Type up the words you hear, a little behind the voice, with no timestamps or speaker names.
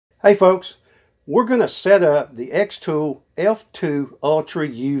Hey folks, we're going to set up the xTooL F2 Ultra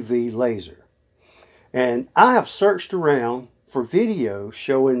UV laser. And I have searched around for videos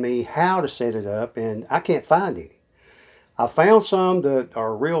showing me how to set it up and I can't find any. I found some that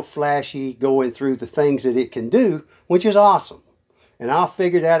are real flashy going through the things that it can do, which is awesome. And I'll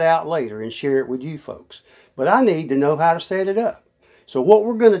figure that out later and share it with you folks. But I need to know how to set it up. So what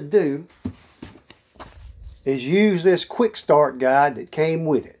we're going to do is use this quick start guide that came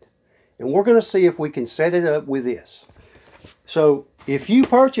with it. And we're going to see if we can set it up with this. So if you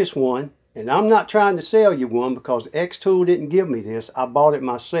purchase one, and I'm not trying to sell you one because xTooL didn't give me this, I bought it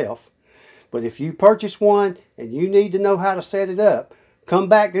myself. But if you purchase one and you need to know how to set it up, come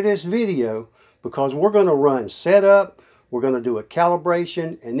back to this video because we're going to run setup, we're going to do a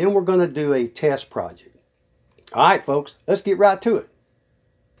calibration, and then we're going to do a test project. All right, folks, let's get right to it.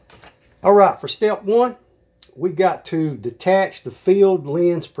 All right, for step one, we got to detach the field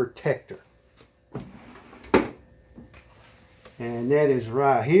lens protector. And that is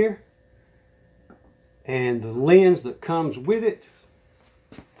right here. And the lens that comes with it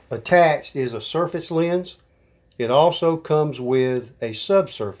attached is a surface lens. It also comes with a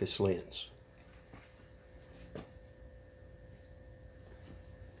subsurface lens.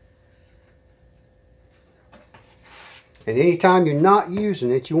 And anytime you're not using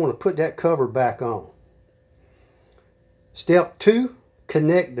it, you want to put that cover back on. Step 2,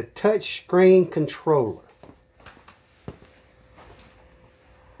 connect the touch screen controller.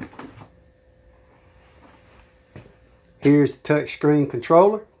 Here's the touch screen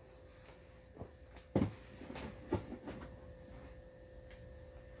controller.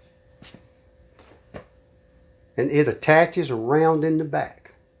 And it attaches around in the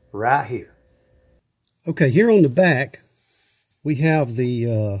back, right here. Okay, here on the back, we have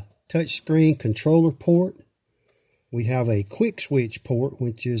the touch screen controller port. We have a quick switch port,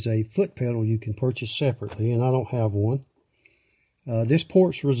 which is a foot pedal you can purchase separately, and I don't have one. This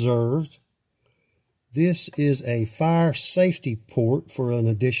port's reserved. This is a fire safety port for an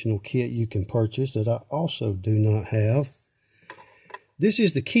additional kit you can purchase that I also do not have. This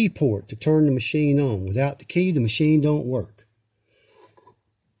is the key port to turn the machine on. Without the key, the machine don't work.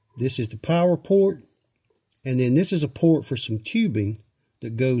 This is the power port, and then this is a port for some tubing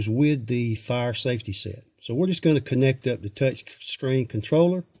that goes with the fire safety set. So we're just going to connect up the touch screen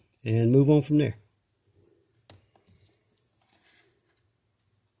controller and move on from there.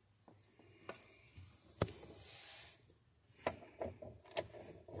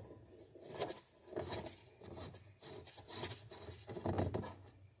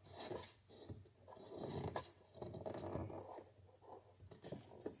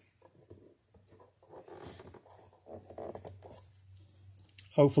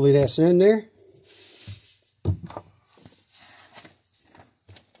 Hopefully that's in there.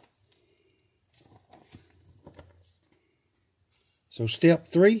 So step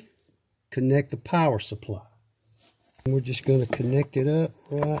 3, connect the power supply. And we're just going to connect it up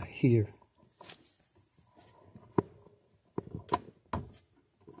right here.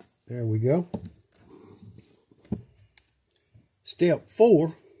 There we go. Step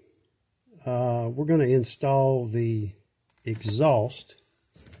 4, we're going to install the exhaust,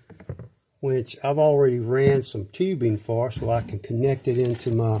 which I've already ran some tubing for so I can connect it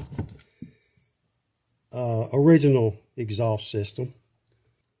into my original exhaust system.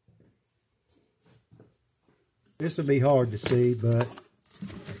 This will be hard to see, but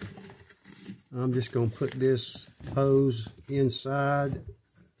I'm just going to put this hose inside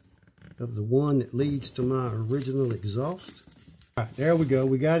of the one that leads to my original exhaust. All right, there we go.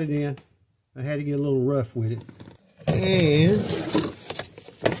 We got it in. I had to get a little rough with it. And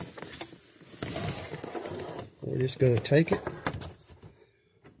we're just going to take it,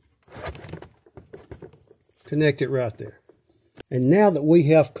 connect it right there. And now that we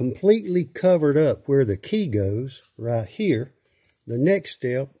have completely covered up where the key goes, right here, the next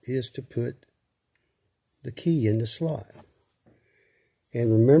step is to put the key in the slot.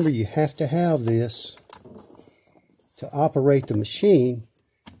 And remember, you have to have this to operate the machine,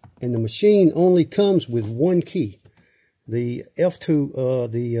 and the machine only comes with one key. The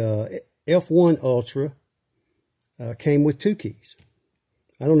F1 Ultra came with 2 keys.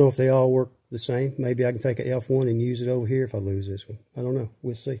 I don't know if they all work the same. Maybe I can take a F1 and use it over here if I lose this one. I don't know.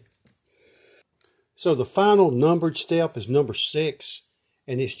 We'll see. So the final numbered step is number 6,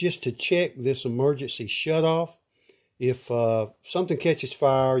 and it's just to check this emergency shutoff. If something catches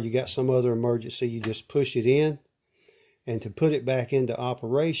fire, you got some other emergency, you just push it in. And to put it back into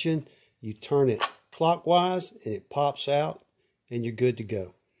operation, you turn it clockwise and it pops out and you're good to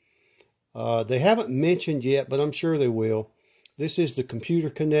go. They haven't mentioned yet, but I'm sure they will. This is the computer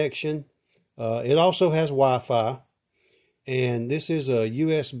connection. It also has Wi-Fi, and this is a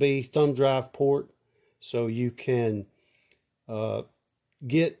USB thumb drive port, so you can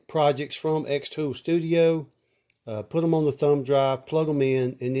get projects from xTooL Studio, put them on the thumb drive, plug them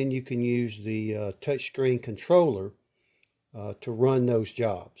in, and then you can use the touchscreen controller to run those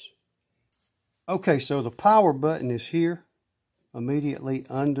jobs. Okay, so the power button is here, immediately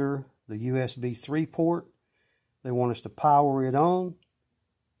under the USB 3 port. They want us to power it on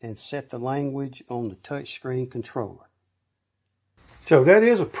and set the language on the touchscreen controller. So that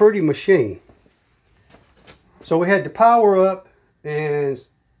is a pretty machine. So we had to power up and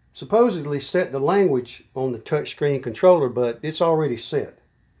supposedly set the language on the touchscreen controller, but it's already set.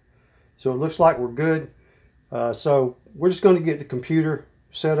 So it looks like we're good. So we're just going to get the computer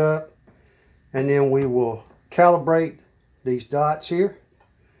set up, and then we will calibrate these dots here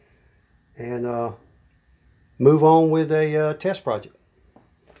and move on with a test project.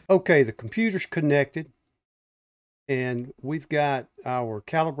 Okay, the computer's connected, and we've got our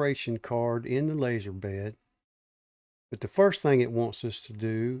calibration card in the laser bed. But the first thing it wants us to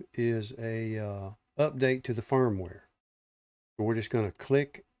do is a update to the firmware. So we're just going to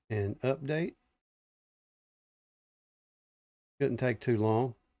click and update. Shouldn't take too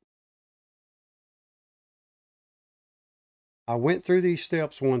long. I went through these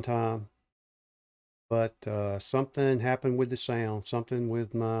steps one time, but something happened with the sound, something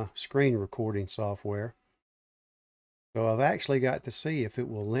with my screen recording software. So I've actually got to see if it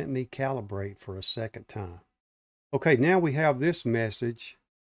will let me calibrate for a second time. Okay, now we have this message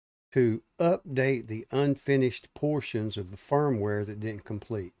to update the unfinished portions of the firmware that didn't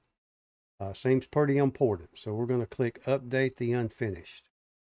complete. Seems pretty important, so we're going to click Update the Unfinished.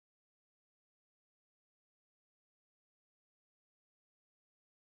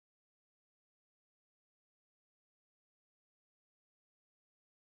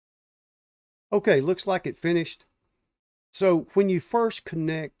 Okay, looks like it finished. So when you first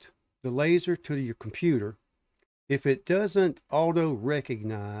connect the laser to your computer, if it doesn't auto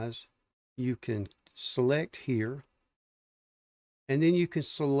recognize, you can select here, and then you can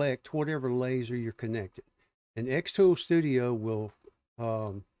select whatever laser you're connected. And xTooL Studio will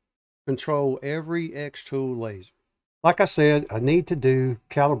control every xTooL laser. Like I said, I need to do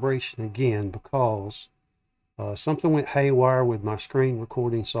calibration again because something went haywire with my screen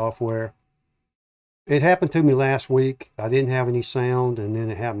recording software. It happened to me last week. I didn't have any sound, and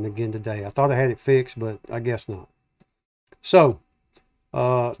then it happened again today. I thought I had it fixed, but I guess not. So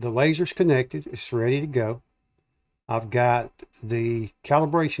the laser's connected. It's ready to go. I've got the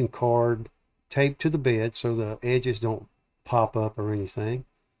calibration card taped to the bed so the edges don't pop up or anything.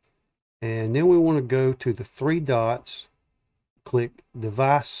 And then we want to go to the three dots, click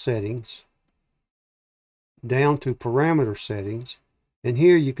Device Settings, down to Parameter Settings, and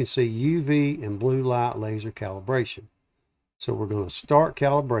here you can see UV and blue light laser calibration. So we're going to start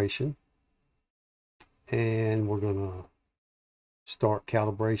calibration, and we're going to start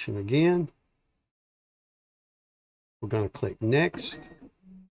calibration again. We're going to click Next,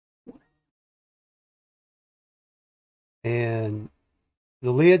 and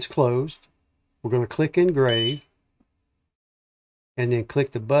the lid's closed. We're going to click Engrave, and then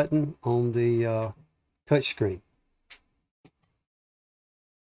click the button on the touch screen.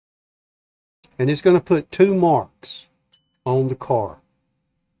 And it's going to put 2 marks on the car.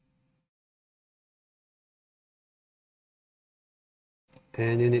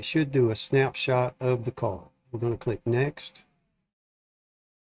 And then it should do a snapshot of the car. We're going to click Next.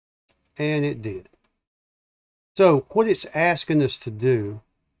 And it did. So what it's asking us to do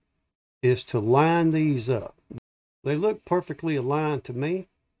is to line these up. They look perfectly aligned to me.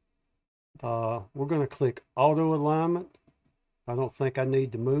 We're going to click Auto Alignment. I don't think I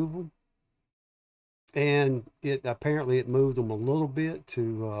need to move them. And apparently it moved them a little bit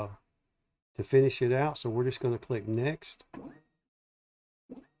to finish it out. So we're just going to click Next.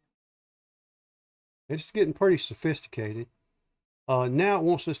 It's getting pretty sophisticated. Now it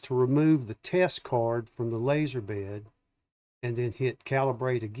wants us to remove the test card from the laser bed and then hit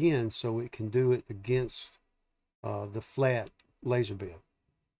Calibrate again so it can do it against the flat laser bed.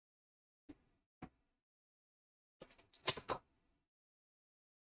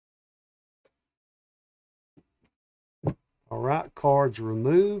 All right, card's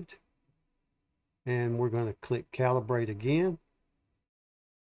removed, and we're going to click Calibrate again.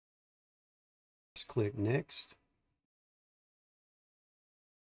 Let's click Next.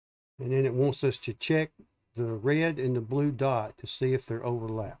 And then it wants us to check the red and the blue dot to see if they're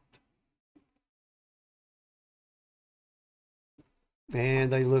overlapped.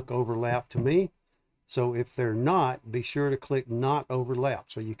 And they look overlapped to me. So if they're not, be sure to click not overlap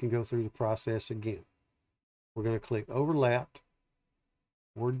so you can go through the process again. We're going to click overlapped.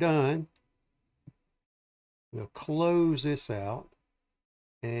 We're done. We'll close this out.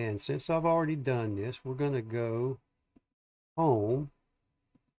 And since I've already done this, we're going to go home,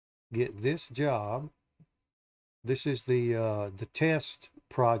 get this job. This is the test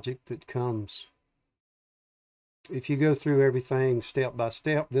project that comes. If you go through everything step by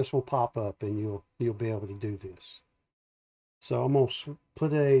step, this will pop up and you'll be able to do this. So I'm going to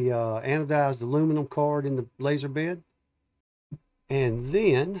put a anodized aluminum card in the laser bed. And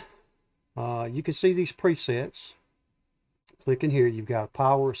then you can see these presets. Click in here, you've got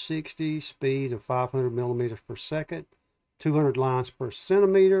power 60, speed of 500 millimeters per second, 200 lines per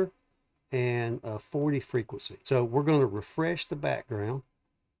centimeter, and a 40 frequency. So we're going to refresh the background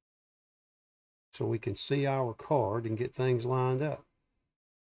so we can see our card and get things lined up.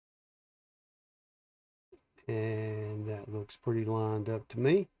 And that looks pretty lined up to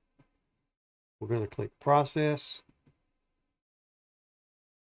me. We're going to click process,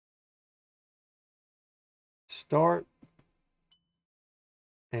 start,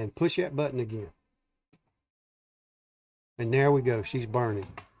 and push that button again. And there we go, she's burning.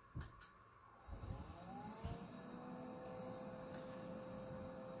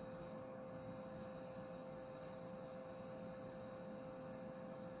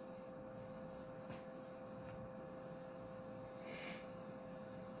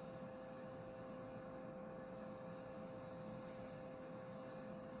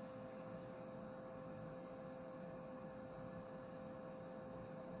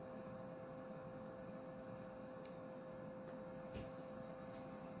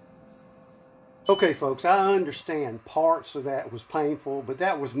 Okay, folks, I understand parts of that was painful, but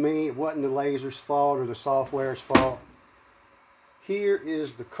that was me. It wasn't the laser's fault or the software's fault. Here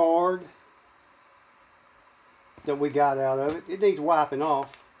is the card that we got out of it. It needs wiping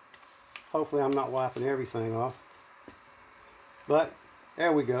off. Hopefully I'm not wiping everything off. But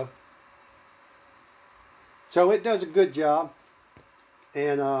there we go. So it does a good job.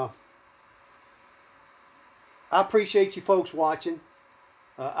 And I appreciate you folks watching.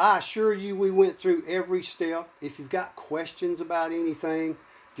 I assure you we went through every step. If you've got questions about anything,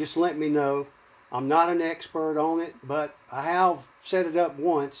 just let me know. I'm not an expert on it, but I have set it up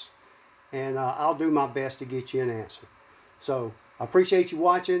once, and I'll do my best to get you an answer. So I appreciate you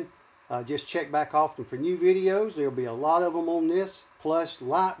watching. Just check back often for new videos. There'll be a lot of them on this, plus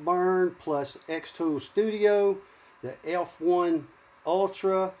Lightburn, plus xTooL Studio, the F1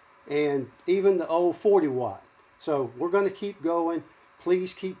 Ultra, and even the old 40 watt. So we're going to keep going.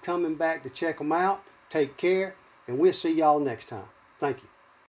 Please keep coming back to check them out. Take care, and we'll see y'all next time. Thank you.